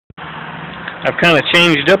I've kind of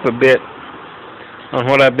changed up a bit on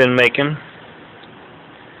what I've been making.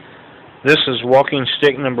 This is walking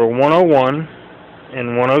stick number 101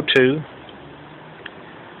 and 102.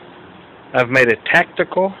 I've made a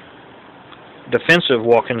tactical defensive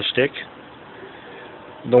walking stick.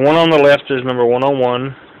 The one on the left is number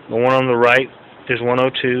 101. The one on the right is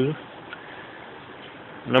 102.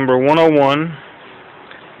 Number 101,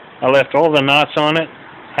 I left all the knots on it.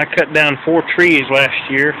 I cut down 4 trees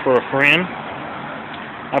last year for a friend.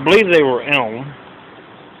 I believe they were elm,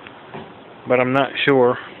 but I'm not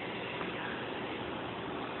sure.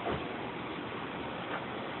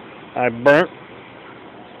 I burnt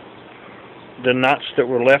the knots that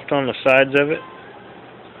were left on the sides of it.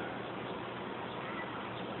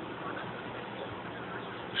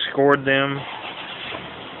 Scored them,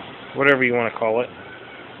 whatever you want to call it.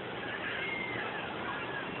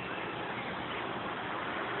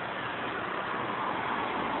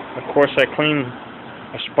 Of course, I cleaned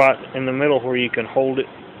a spot in the middle where you can hold it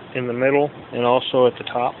in the middle and also at the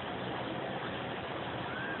top.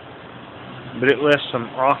 But it left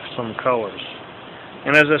some colors.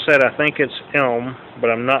 And as I said, I think it's elm, but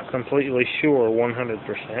I'm not completely sure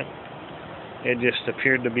 100%. It just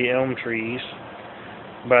appeared to be elm trees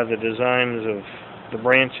by the designs of the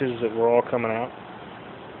branches that were all coming out.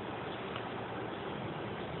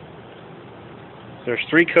 There's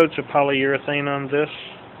 3 coats of polyurethane on this.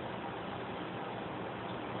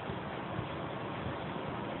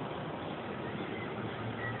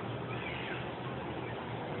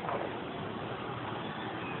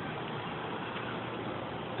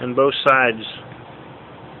 And both sides,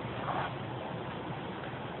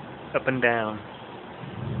 up and down.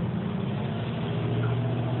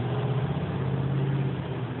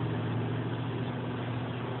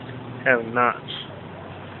 Have knots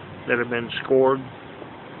that have been scored,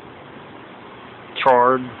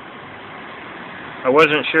 charred. I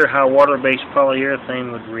wasn't sure how water-based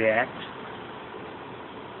polyurethane would react,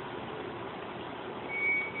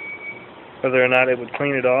 whether or not it would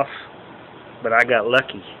clean it off, but I got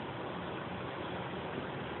lucky.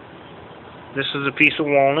 This is a piece of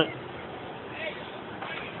walnut.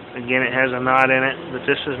 Again, it has a knot in it, but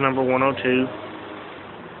this is number 102.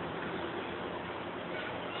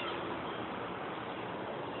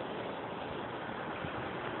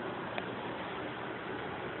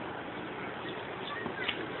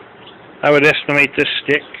 I would estimate this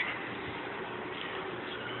stick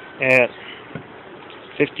at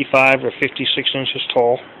 55 or 56 inches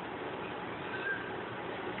tall.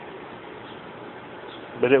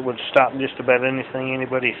 But it would stop just about anything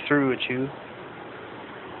anybody threw at you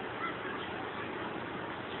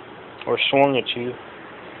or swung at you.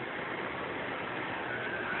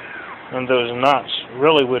 And those knots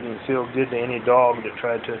really wouldn't feel good to any dog that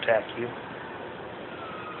tried to attack you.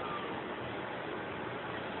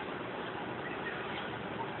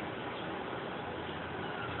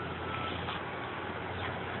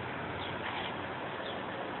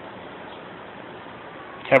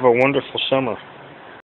 Have a wonderful summer.